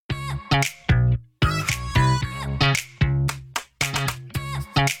Hello,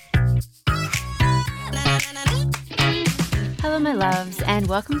 my loves, and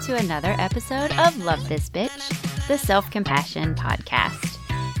welcome to another episode of Love This Bitch, the Self-Compassion Podcast.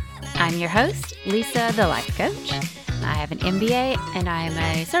 I'm your host, Lisa, the life coach. I have an MBA, and I am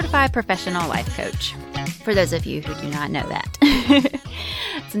a certified professional life coach, for those of you who do not know that.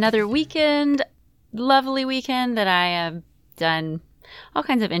 It's another weekend, lovely weekend that I have done all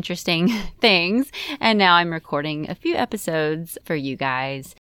kinds of interesting things, and now I'm recording a few episodes for you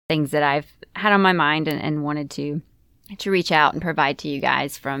guys, things that I've had on my mind and wanted to reach out and provide to you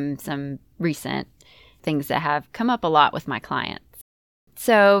guys from some recent things that have come up a lot with my clients.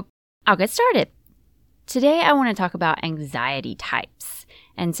 So I'll get started. Today I want to talk about anxiety types.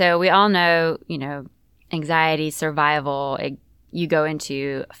 And so we all know, anxiety, survival, you go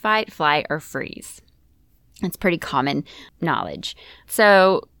into fight, flight, or freeze. It's pretty common knowledge.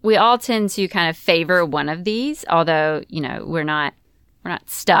 So we all tend to kind of favor one of these, although, we're not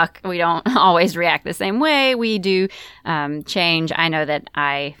stuck. We don't always react the same way. We do change. I know that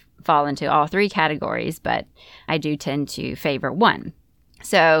I fall into all three categories, but I do tend to favor one.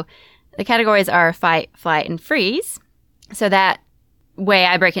 So the categories are fight, flight, and freeze. So that way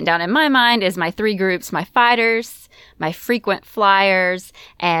I break it down in my mind is my three groups: my fighters, my frequent flyers,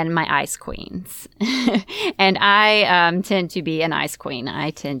 and my ice queens. And I tend to be an ice queen.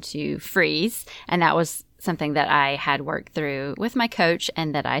 I tend to freeze. And that was something that I had worked through with my coach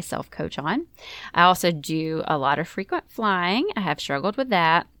and that I self-coach on. I also do a lot of frequent flying. I have struggled with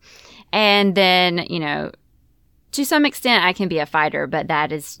that. And then, to some extent I can be a fighter, but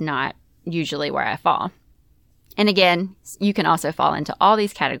that is not usually where I fall. And again, you can also fall into all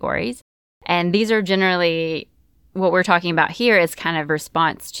these categories. And these are generally what we're talking about here is kind of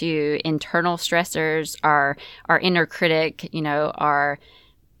response to internal stressors, our inner critic, our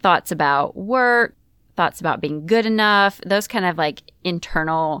thoughts about work, thoughts about being good enough, those kind of like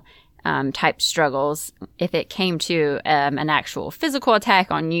internal type struggles. If it came to an actual physical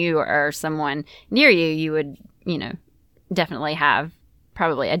attack on you or someone near you, you would, definitely have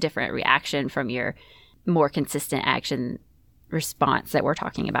probably a different reaction from your more consistent action response that we're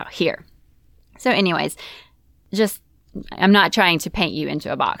talking about here. So anyways, I'm not trying to paint you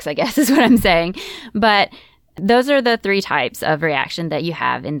into a box, I guess is what I'm saying. But those are the three types of reaction that you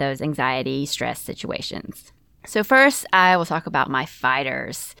have in those anxiety, stress situations. So first, I will talk about my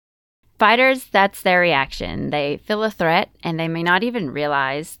fighters. Fighters, that's their reaction. They feel a threat, and they may not even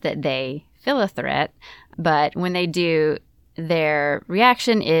realize that they feel a threat. But when they do, their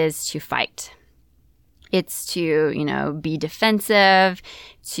reaction is to fight. It's to, be defensive,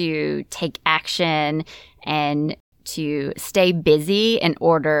 to take action, and to stay busy in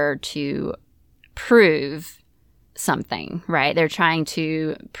order to prove something, right? They're trying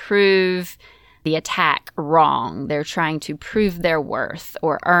to prove the attack wrong. They're trying to prove their worth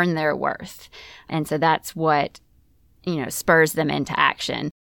or earn their worth. And so that's what, spurs them into action.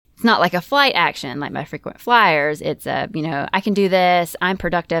 It's not like a flight action like my frequent flyers. It's I can do this. I'm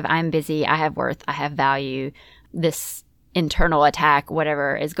productive. I'm busy. I have worth. I have value. This internal attack,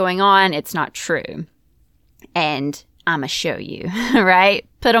 whatever is going on, it's not true. And I'm going to show you, right?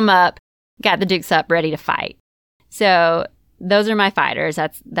 Put them up. Got the dukes up, ready to fight. So those are my fighters.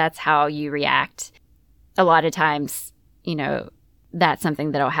 That's how you react. A lot of times, that's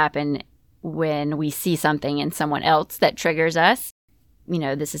something that'll happen when we see something in someone else that triggers us.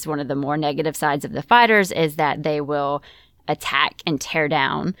 This is one of the more negative sides of the fighters is that they will attack and tear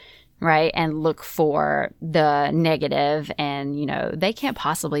down, right? And look for the negative and, they can't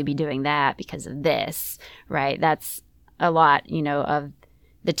possibly be doing that because of this, right? That's a lot, of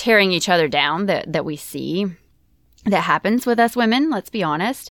the tearing each other down that we see that happens with us women, let's be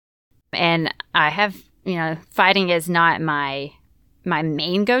honest. And I have, fighting is not my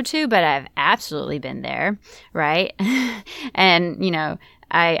main go-to, but I've absolutely been there, right? And,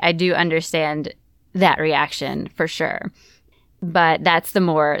 I do understand that reaction for sure. But that's the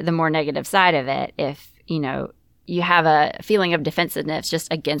more negative side of it. If, you have a feeling of defensiveness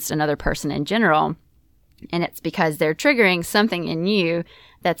just against another person in general, and it's because they're triggering something in you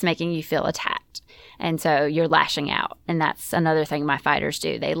that's making you feel attacked. And so you're lashing out. And that's another thing my fighters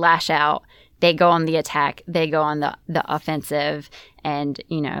do. They lash out. They go on the attack. They go on the offensive and,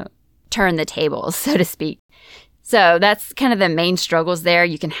 turn the tables, so to speak. So that's kind of the main struggles there.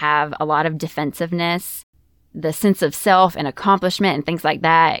 You can have a lot of defensiveness, the sense of self and accomplishment and things like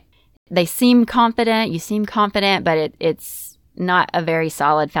that. They seem confident. You seem confident, but it's not a very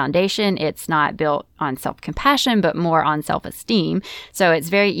solid foundation. It's not built on self-compassion, but more on self-esteem. So it's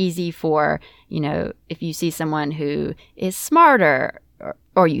very easy for, if you see someone who is smarter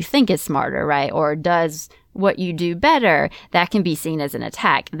or you think is smarter, right? Or does what you do better, that can be seen as an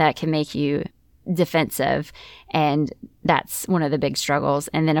attack. That can make you defensive. And that's one of the big struggles.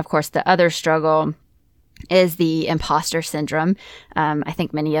 And then, of course, the other struggle is the imposter syndrome. I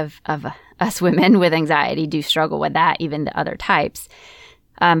think many of us women with anxiety do struggle with that, even the other types.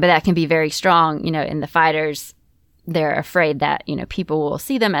 But that can be very strong. In the fighters, they're afraid that, people will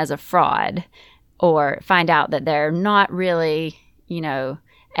see them as a fraud or find out that they're not really,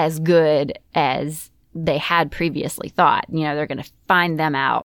 as good as they had previously thought. They're going to find them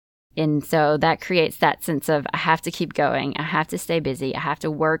out. And so that creates that sense of, I have to keep going. I have to stay busy. I have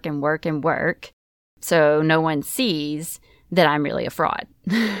to work and work and work. So no one sees that I'm really a fraud.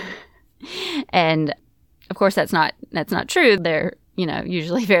 And of course, that's not true. They're,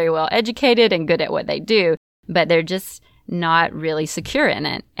 usually very well educated and good at what they do, but they're just not really secure in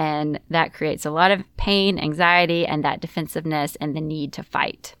it. And that creates a lot of pain, anxiety, and that defensiveness and the need to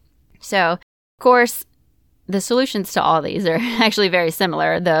fight. So, of course, the solutions to all these are actually very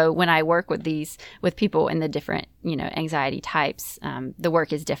similar, though when I work with people in the different, anxiety types, the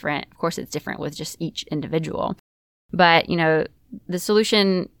work is different. Of course, it's different with just each individual. But, the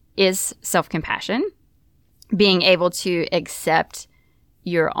solution is self-compassion, being able to accept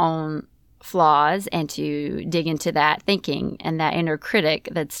your own flaws and to dig into that thinking and that inner critic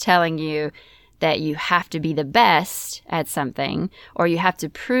that's telling you that you have to be the best at something, or you have to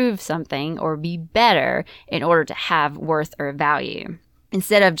prove something or be better in order to have worth or value.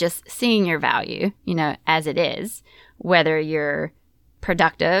 Instead of just seeing your value, as it is, whether you're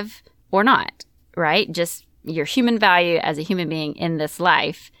productive or not, right? Just your human value as a human being in this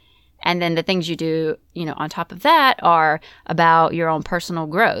life. And then the things you do, on top of that are about your own personal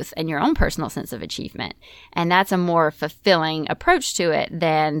growth and your own personal sense of achievement. And that's a more fulfilling approach to it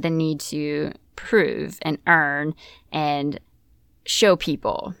than the need to prove and earn and show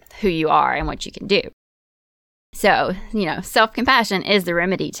people who you are and what you can do. So, self-compassion is the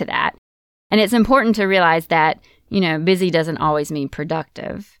remedy to that. And it's important to realize that, busy doesn't always mean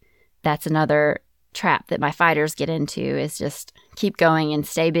productive. That's another trap that my fighters get into, is just keep going and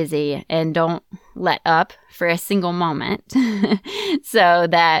stay busy and don't let up for a single moment so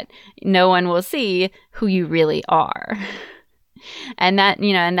that no one will see who you really are. And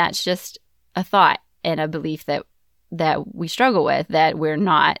that's just a thought and a belief that we struggle with, that we're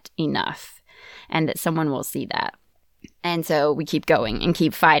not enough and that someone will see that. And so we keep going and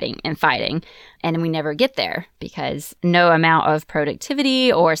keep fighting, and we never get there because no amount of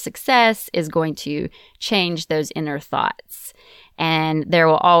productivity or success is going to change those inner thoughts. And there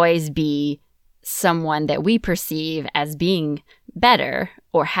will always be someone that we perceive as being better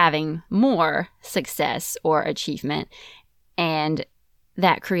or having more success or achievement. And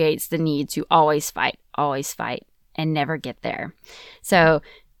that creates the need to always fight, and never get there. So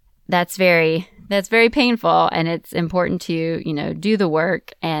that's very painful, and it's important to, do the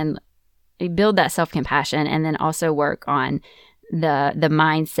work and build that self-compassion, and then also work on the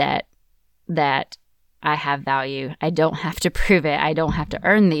mindset that I have value. I don't have to prove it. I don't have to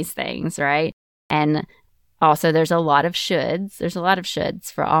earn these things, right? And also there's a lot of shoulds. There's a lot of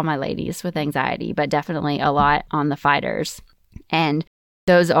shoulds for all my ladies with anxiety, but definitely a lot on the fighters. And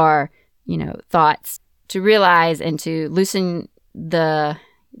those are, thoughts to realize and to loosen the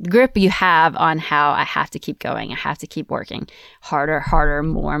grip you have on how I have to keep going. I have to keep working harder,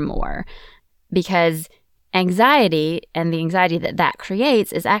 more and more. Because anxiety and the anxiety that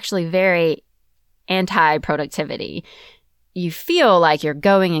creates is actually very anti-productivity. You feel like you're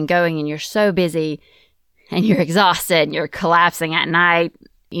going and you're so busy and you're exhausted and you're collapsing at night,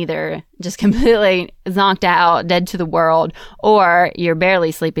 either just completely zonked out, dead to the world, or you're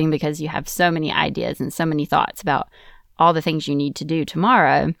barely sleeping because you have so many ideas and so many thoughts about all the things you need to do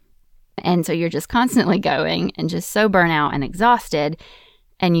tomorrow. And so you're just constantly going and just so burnt out and exhausted.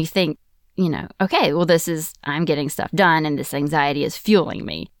 And you think, okay, well, I'm getting stuff done and this anxiety is fueling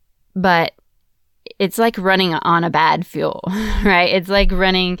me. But it's like running on a bad fuel, right? It's like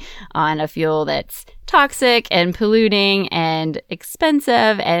running on a fuel that's toxic and polluting and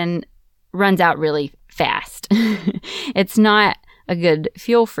expensive and runs out really fast. It's not a good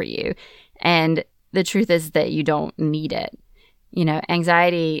fuel for you. And the truth is that you don't need it.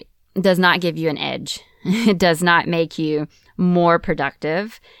 Anxiety does not give you an edge. It does not make you more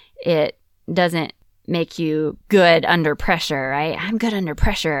productive. It doesn't make you good under pressure, right? I'm good under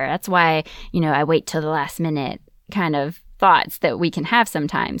pressure. That's why, I wait till the last minute kind of thoughts that we can have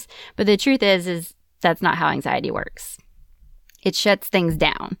sometimes. But the truth is that's not how anxiety works. It shuts things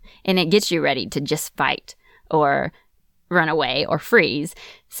down and it gets you ready to just fight or run away or freeze.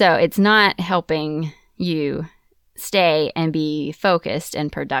 So it's not helping you stay and be focused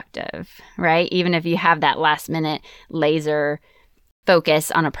and productive, right? Even if you have that last minute laser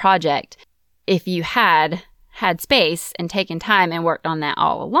focus on a project, if you had space and taken time and worked on that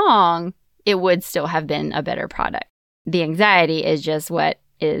all along, it would still have been a better product. The anxiety is just what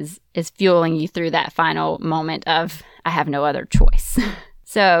is fueling you through that final moment of, I have no other choice.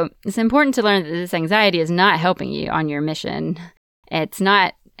 So it's important to learn that this anxiety is not helping you on your mission. It's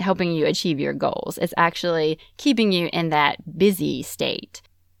not helping you achieve your goals. It's actually keeping you in that busy state,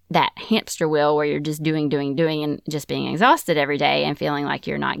 that hamster wheel where you're just doing, and just being exhausted every day and feeling like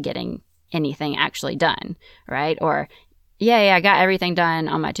you're not getting anything actually done, right? Or, yeah, I got everything done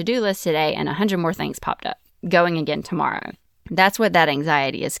on my to-do list today and 100 more things popped up. Going again tomorrow. That's what that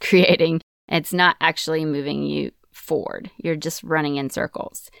anxiety is creating. It's not actually moving you forward. You're just running in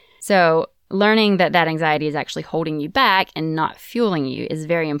circles. So learning that anxiety is actually holding you back and not fueling you is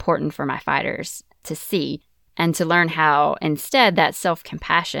very important for my fighters to see and to learn how instead that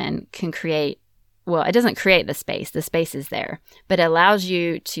self-compassion can create, well, it doesn't create the space is there, but it allows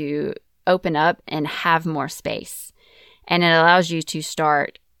you to open up and have more space. And it allows you to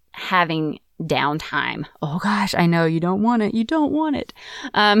start having downtime. Oh gosh, I know you don't want it.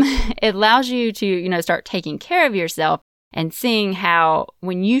 It allows you to, start taking care of yourself and seeing how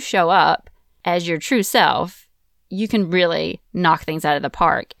when you show up as your true self, you can really knock things out of the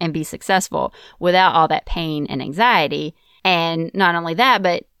park and be successful without all that pain and anxiety. And not only that,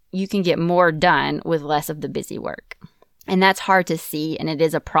 but you can get more done with less of the busy work. And that's hard to see, and it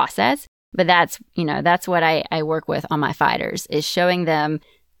is a process, but that's what I work with on my fighters, is showing them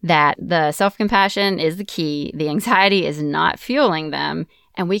that the self-compassion is the key, the anxiety is not fueling them,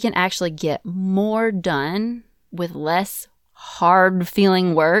 and we can actually get more done with less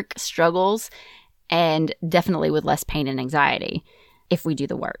hard-feeling work, struggles, and definitely with less pain and anxiety if we do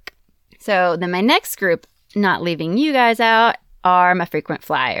the work. So then my next group, not leaving you guys out, are my frequent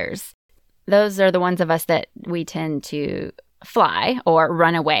flyers. Those are the ones of us that we tend to fly or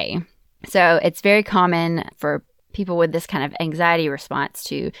run away. So it's very common for people with this kind of anxiety response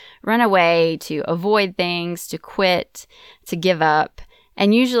to run away, to avoid things, to quit, to give up.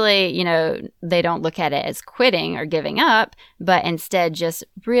 And usually, they don't look at it as quitting or giving up, but instead just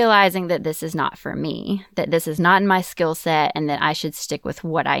realizing that this is not for me, that this is not in my skill set, and that I should stick with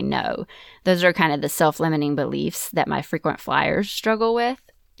what I know. Those are kind of the self-limiting beliefs that my frequent flyers struggle with.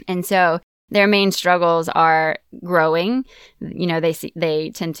 And so their main struggles are growing.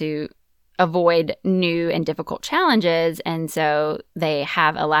 They tend to avoid new and difficult challenges, and so they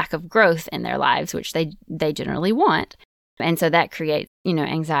have a lack of growth in their lives, which they generally want. And so that creates,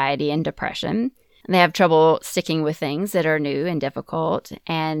 anxiety and depression. They have trouble sticking with things that are new and difficult,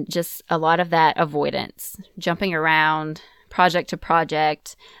 and just a lot of that avoidance, jumping around project to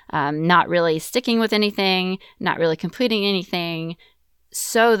project, not really sticking with anything, not really completing anything,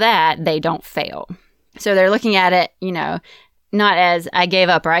 so that they don't fail. So they're looking at it, not as I gave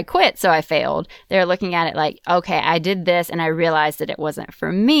up or I quit, so I failed. They're looking at it like, okay, I did this and I realized that it wasn't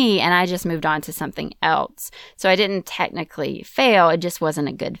for me and I just moved on to something else. So I didn't technically fail, it just wasn't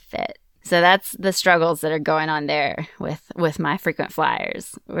a good fit. So that's the struggles that are going on there with my frequent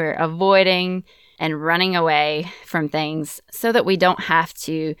flyers. We're avoiding and running away from things so that we don't have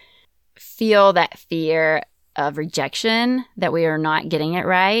to feel that fear of rejection, that we are not getting it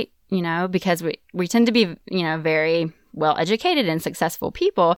right, because we tend to be, very well-educated and successful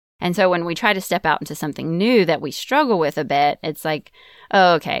people. And so when we try to step out into something new that we struggle with a bit, it's like,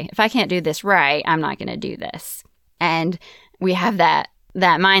 oh, okay, if I can't do this right, I'm not going to do this. And we have that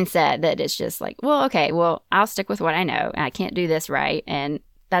mindset that it's just like, well, okay, I'll stick with what I know and I can't do this right, and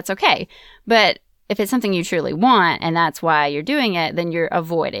that's okay. But if it's something you truly want and that's why you're doing it, then you're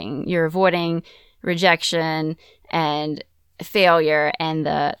avoiding rejection and failure and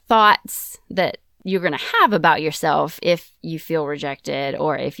the thoughts that you're going to have about yourself if you feel rejected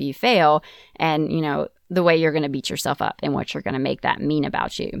or if you fail, and, the way you're going to beat yourself up and what you're going to make that mean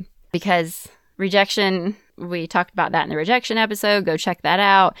about you. Because rejection, we talked about that in the rejection episode. Go check that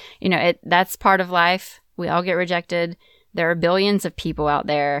out. That's part of life. We all get rejected. There are billions of people out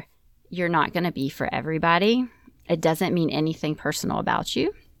there. You're not going to be for everybody. It doesn't mean anything personal about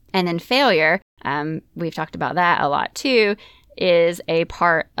you. And then failure, we've talked about that a lot too, is a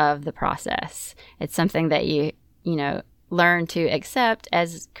part of the process. It's something that you learn to accept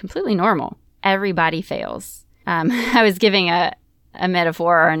as completely normal. Everybody fails. I was giving a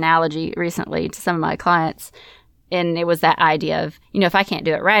metaphor or analogy recently to some of my clients, and it was that idea of, if I can't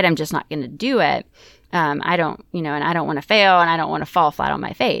do it right, I'm just not going to do it. I don't want to fail, and I don't want to fall flat on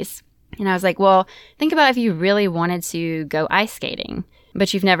my face. And I was like, well, think about if you really wanted to go ice skating,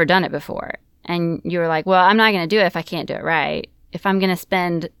 but you've never done it before. and you're like, well, I'm not going to do it if I can't do it right. If I'm going to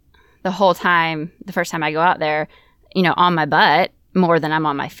spend the whole time, the first time I go out there, on my butt more than I'm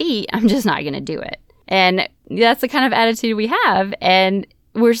on my feet, I'm just not going to do it. And that's the kind of attitude we have. And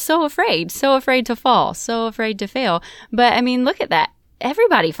we're so afraid to fall, so afraid to fail. But I mean, look at that.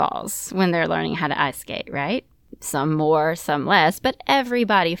 Everybody falls when they're learning how to ice skate, right? Some more, some less, but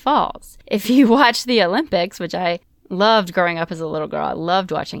everybody falls. If you watch the Olympics, which I loved growing up as a little girl, I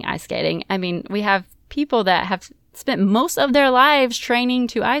loved watching ice skating. I mean, we have people that have spent most of their lives training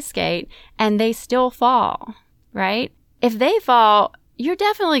to ice skate and they still fall, right? If they fall, you're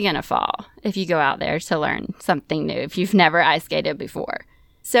definitely going to fall if you go out there to learn something new, if you've never ice skated before.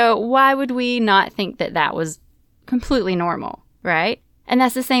 So why would we not think that that was completely normal, right? And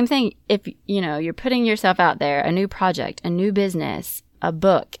that's the same thing. If, you're putting yourself out there, a new project, a new business, a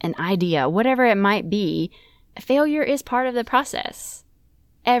book, an idea, whatever it might be, failure is part of the process.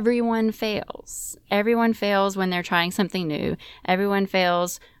 Everyone fails. Everyone fails when they're trying something new. Everyone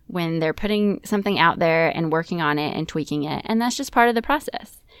fails when they're putting something out there and working on it and tweaking it. And that's just part of the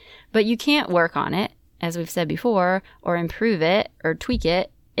process. But you can't work on it, as we've said before, or improve it or tweak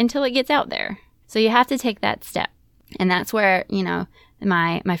it until it gets out there. So you have to take that step. And that's where,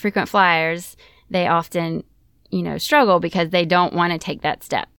 my frequent flyers, they often, struggle because they don't want to take that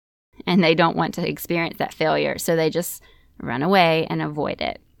step and they don't want to experience that failure. So they just run away and avoid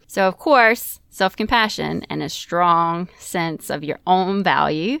it. So of course, self-compassion and a strong sense of your own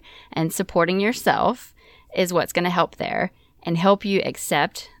value and supporting yourself is what's going to help there and help you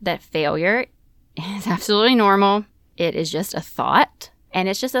accept that failure is absolutely normal. It is just a thought, and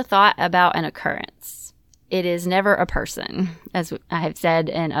it's just a thought about an occurrence. It is never a person, as I have said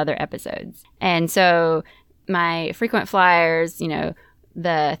in other episodes. And so my frequent flyers,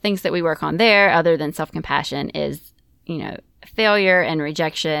 the things that we work on there other than self-compassion is, failure and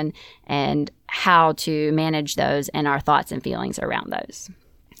rejection and how to manage those and our thoughts and feelings around those.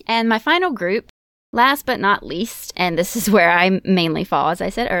 And my final group, last but not least, and this is where I mainly fall, as I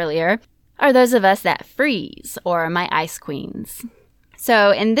said earlier, are those of us that freeze, or my ice queens.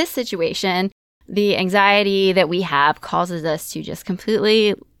 So in this situation, the anxiety that we have causes us to just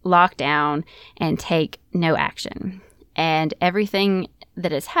completely lock down and take no action. And everything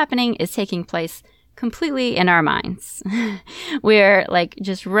that is happening is taking place completely in our minds. We're like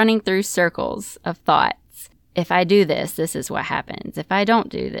just running through circles of thoughts. If I do this, this is what happens. If I don't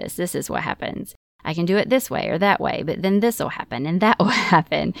do this, this is what happens. I can do it this way or that way, but then this will happen and that will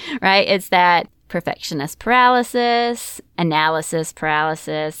happen, right? It's that perfectionist paralysis, analysis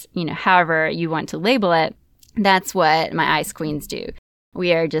paralysis, however you want to label it. That's what my ice queens do.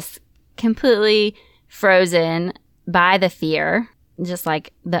 We are just completely frozen by the fear, just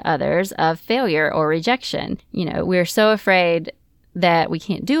like the others, of failure or rejection. We're so afraid that we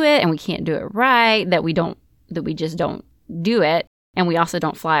can't do it and we can't do it right, that we just don't do it. And we also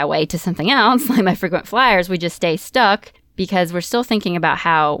don't fly away to something else, like my frequent flyers. We just stay stuck because we're still thinking about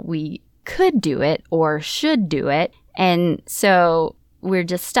how we could do it or should do it. And so we're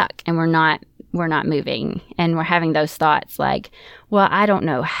just stuck and we're not moving. And we're having those thoughts like, well, I don't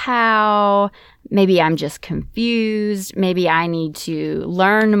know how. Maybe I'm just confused. Maybe I need to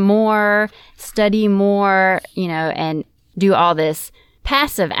learn more, study more, and do all this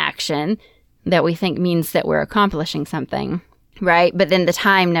passive action that we think means that we're accomplishing something, right? But then the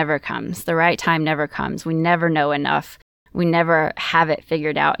time never comes. The right time never comes. We never know enough. We never have it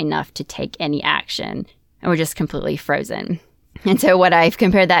figured out enough to take any action. And we're just completely frozen. And so what I've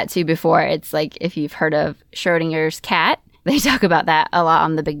compared that to before, it's like if you've heard of Schrodinger's cat, they talk about that a lot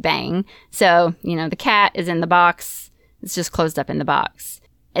on The Big Bang. So, the cat is in the box. It's just closed up in the box.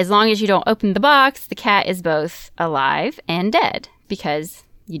 As long as you don't open the box, the cat is both alive and dead because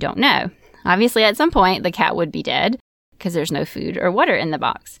you don't know. Obviously, at some point, the cat would be dead because there's no food or water in the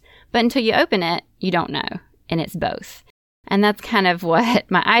box. But until you open it, you don't know. And it's both. And that's kind of what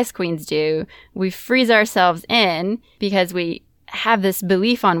my ice queens do. We freeze ourselves in because we have this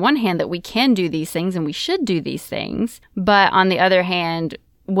belief on one hand that we can do these things and we should do these things. But on the other hand,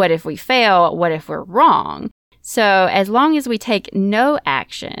 what if we fail? What if we're wrong? So as long as we take no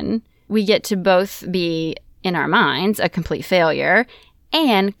action, we get to both be, in our minds, a complete failure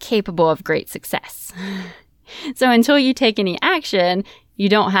and capable of great success. So until you take any action, you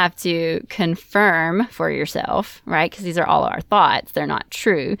don't have to confirm for yourself, right? Because these are all our thoughts. They're not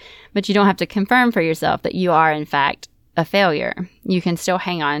true. But you don't have to confirm for yourself that you are, in fact, a failure. You can still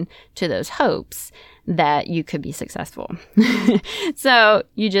hang on to those hopes that you could be successful. So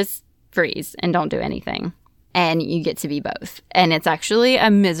you just freeze and don't do anything. And you get to be both. And it's actually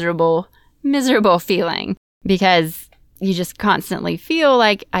a miserable, miserable feeling because you just constantly feel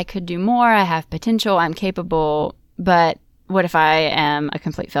like I could do more, I have potential, I'm capable, but what if I am a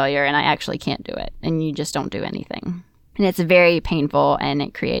complete failure and I actually can't do it? And you just don't do anything. And it's very painful, and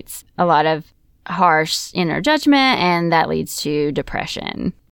it creates a lot of harsh inner judgment, and that leads to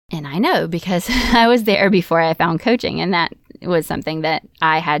depression. And I know because I was there before I found coaching, and that was something that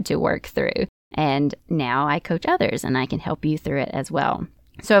I had to work through. And now I coach others, and I can help you through it as well.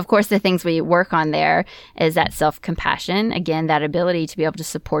 So, of course, the things we work on there is that self-compassion. Again, that ability to be able to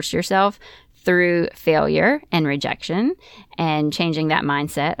support yourself through failure and rejection, and changing that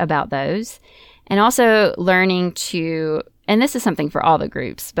mindset about those. And also learning to, and this is something for all the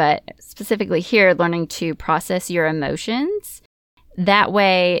groups, but specifically here, learning to process your emotions. That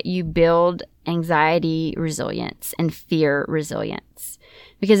way you build anxiety resilience and fear resilience.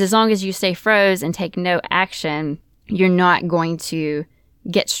 Because as long as you stay froze and take no action, you're not going to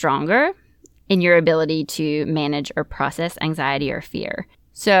get stronger in your ability to manage or process anxiety or fear.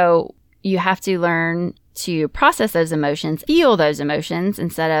 So you have to learn to process those emotions, feel those emotions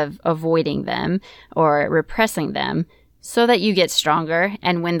instead of avoiding them or repressing them, so that you get stronger.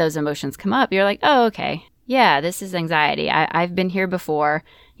 And when those emotions come up, you're like, oh, okay, yeah, this is anxiety. I've been here before.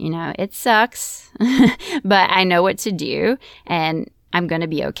 It sucks, but I know what to do, and I'm going to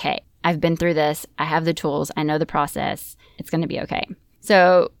be okay. I've been through this. I have the tools. I know the process. It's going to be okay.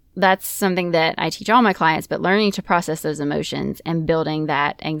 So that's something that I teach all my clients, but learning to process those emotions and building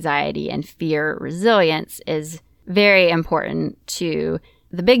that anxiety and fear resilience is very important to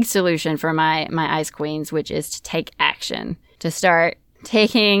the big solution for my Ice Queens, which is to take action, to start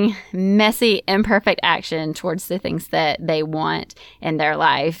taking messy, imperfect action towards the things that they want in their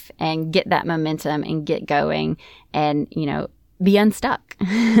life, and get that momentum and get going and, be unstuck,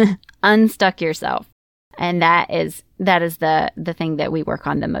 unstuck yourself. And that is the thing that we work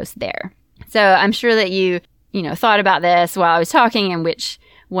on the most there. So I'm sure that you thought about this while I was talking, and which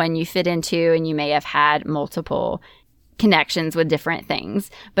one you fit into, and you may have had multiple connections with different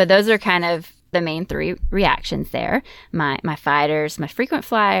things. But those are kind of the main three reactions there. My fighters, my frequent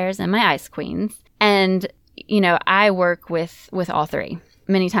flyers, and my Ice Queens. And, I work with all three.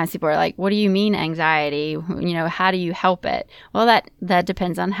 Many times people are like, what do you mean anxiety? How do you help it? Well, that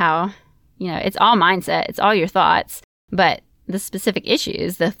depends on how, it's all mindset, it's all your thoughts, but the specific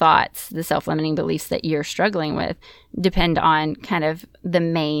issues, the thoughts, the self-limiting beliefs that you're struggling with depend on kind of the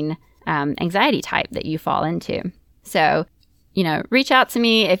main anxiety type that you fall into. So, reach out to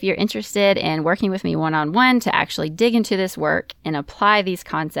me if you're interested in working with me one-on-one to actually dig into this work and apply these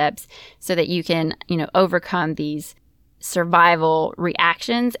concepts so that you can, overcome these survival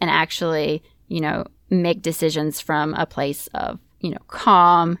reactions and actually, make decisions from a place of,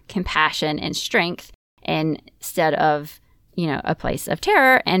 calm, compassion, and strength instead of, a place of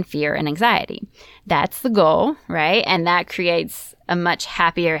terror and fear and anxiety. That's the goal, right? And that creates a much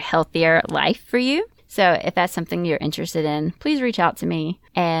happier, healthier life for you. So if that's something you're interested in, please reach out to me.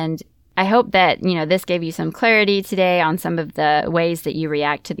 And I hope that, this gave you some clarity today on some of the ways that you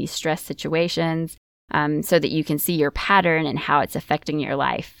react to these stress situations, so that you can see your pattern and how it's affecting your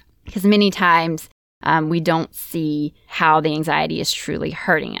life. Because many times we don't see how the anxiety is truly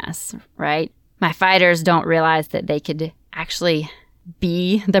hurting us, right? My fighters don't realize that they could actually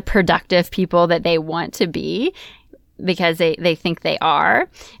be the productive people that they want to be because they think they are,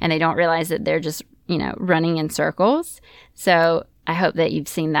 and they don't realize that they're just running in circles. So I hope that you've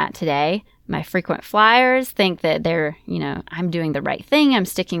seen that today. My frequent flyers think that they're, I'm doing the right thing. I'm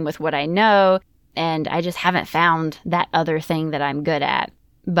sticking with what I know. And I just haven't found that other thing that I'm good at.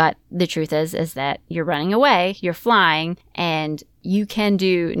 But the truth is that you're running away, you're flying, and you can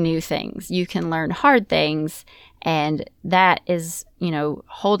do new things. You can learn hard things. And that is,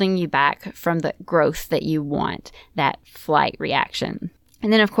 holding you back from the growth that you want, that flight reaction.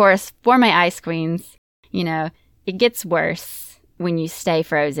 And then, of course, for my Ice Queens, it gets worse when you stay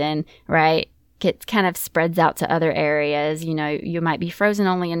frozen, right? It kind of spreads out to other areas. You might be frozen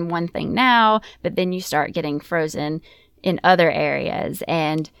only in one thing now, but then you start getting frozen in other areas.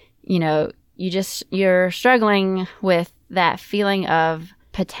 And, you're struggling with that feeling of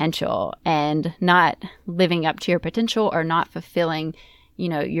potential and not living up to your potential or not fulfilling,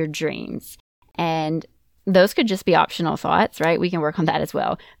 your dreams. And those could just be optional thoughts, right? We can work on that as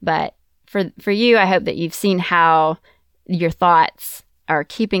well. But for you, I hope that you've seen how your thoughts are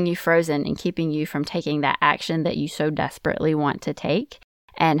keeping you frozen and keeping you from taking that action that you so desperately want to take,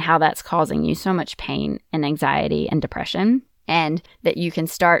 and how that's causing you so much pain and anxiety and depression, and that you can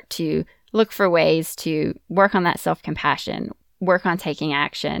start to look for ways to work on that self-compassion, work on taking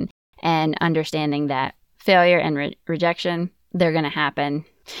action, and understanding that failure and rejection, they're going to happen.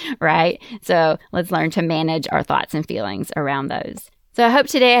 right? So let's learn to manage our thoughts and feelings around those. So I hope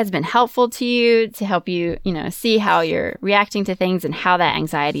today has been helpful to you to help you, see how you're reacting to things and how that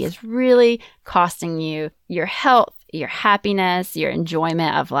anxiety is really costing you your health, your happiness, your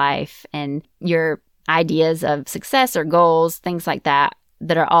enjoyment of life, and your ideas of success or goals, things like that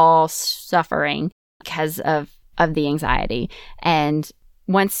are all suffering because of the anxiety. And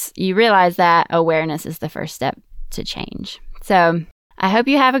once you realize that, awareness is the first step to change. So I hope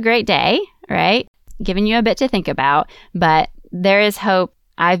you have a great day, right? Giving you a bit to think about, but there is hope.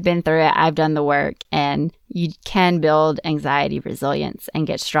 I've been through it. I've done the work, and you can build anxiety resilience and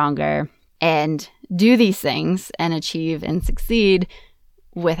get stronger and do these things and achieve and succeed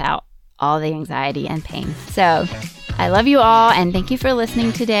without all the anxiety and pain. So I love you all, and thank you for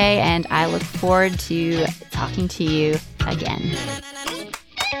listening today, and I look forward to talking to you again.